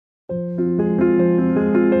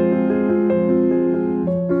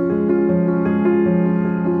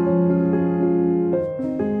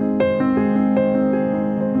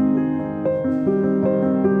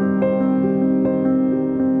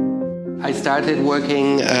started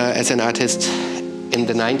working as an artist in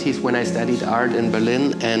the 90s when I studied art in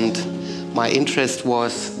Berlin, and my interest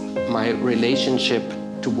was my relationship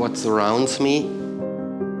to what surrounds me.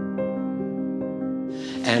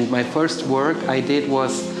 And my first work I did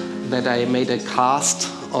was that I made a cast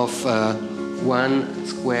of 1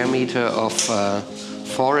 square meter of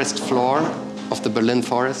forest floor of the Berlin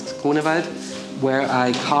forest, Grunewald, where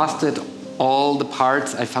I casted all the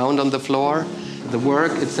parts I found on the floor. The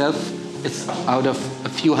work itself is out of a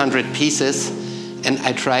few hundred pieces, and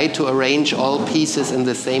I tried to arrange all pieces in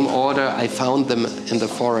the same order I found them in the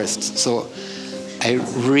forest. So I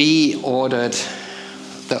reordered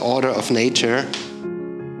the order of nature.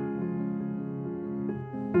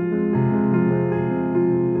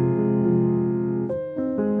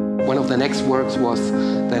 One of the next works was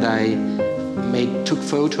that I took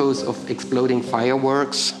photos of exploding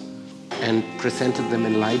fireworks and presented them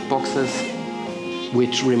in light boxes,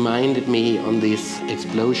 which reminded me on these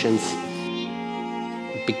explosions,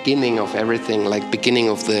 beginning of everything, like beginning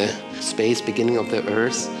of the space, beginning of the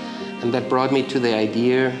earth. And that brought me to the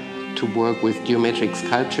idea to work with geometric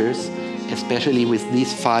sculptures, especially with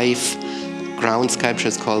these 5 ground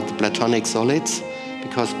sculptures called the Platonic solids,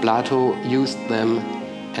 because Plato used them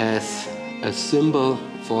as a symbol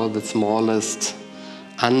for the smallest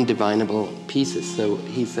undivinable pieces. So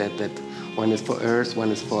he said that one is for earth, one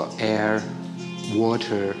is for air,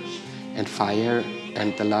 water and fire,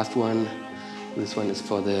 and the last one, this one is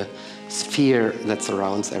for the sphere that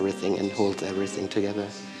surrounds everything and holds everything together.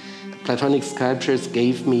 The Platonic sculptures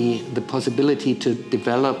gave me the possibility to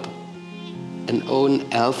develop an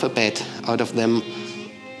own alphabet out of them,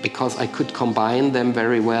 because I could combine them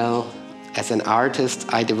very well. As an artist,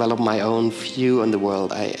 I developed my own view on the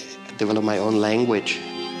world. I developed my own language.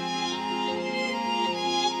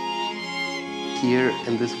 Here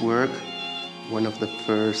in this work, one of the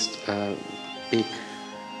first big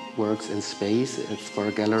works in space, it's for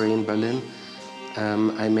a gallery in Berlin.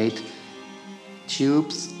 I made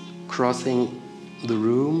tubes crossing the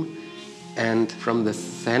room, and from the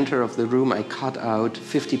center of the room I cut out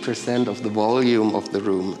 50% of the volume of the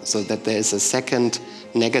room, so that there is a second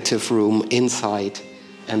negative room inside.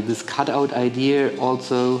 And this cutout idea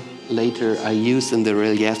also later I use in the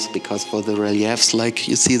reliefs, because for the reliefs, like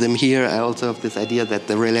you see them here, I also have this idea that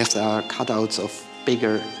the reliefs are cutouts of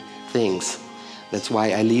bigger things. That's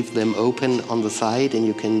why I leave them open on the side, and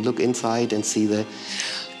you can look inside and see the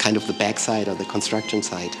kind of the backside or the construction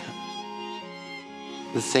side.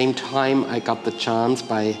 At the same time, I got the chance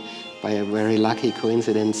by a very lucky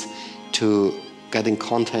coincidence to get in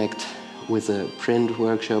contact with a print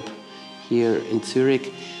workshop here in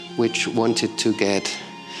Zurich, which wanted to get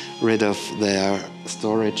rid of their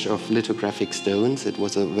storage of lithographic stones. It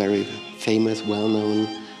was a very famous, well-known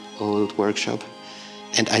old workshop.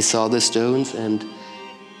 And I saw the stones and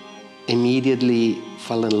immediately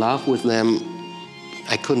fell in love with them.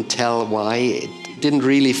 I couldn't tell why. It didn't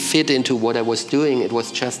really fit into what I was doing. It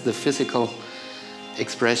was just the physical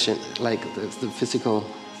expression, like the physical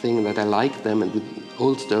thing that I liked them. And with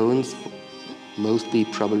old stones, mostly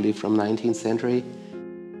probably from 19th century.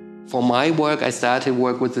 For my work, I started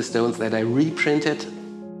work with the stones that I reprinted,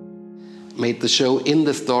 made the show in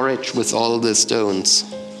the storage with all the stones,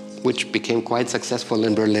 which became quite successful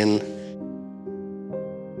in Berlin.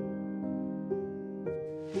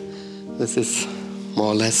 This is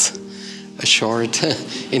more or less a short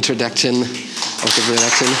introduction of the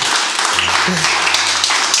production.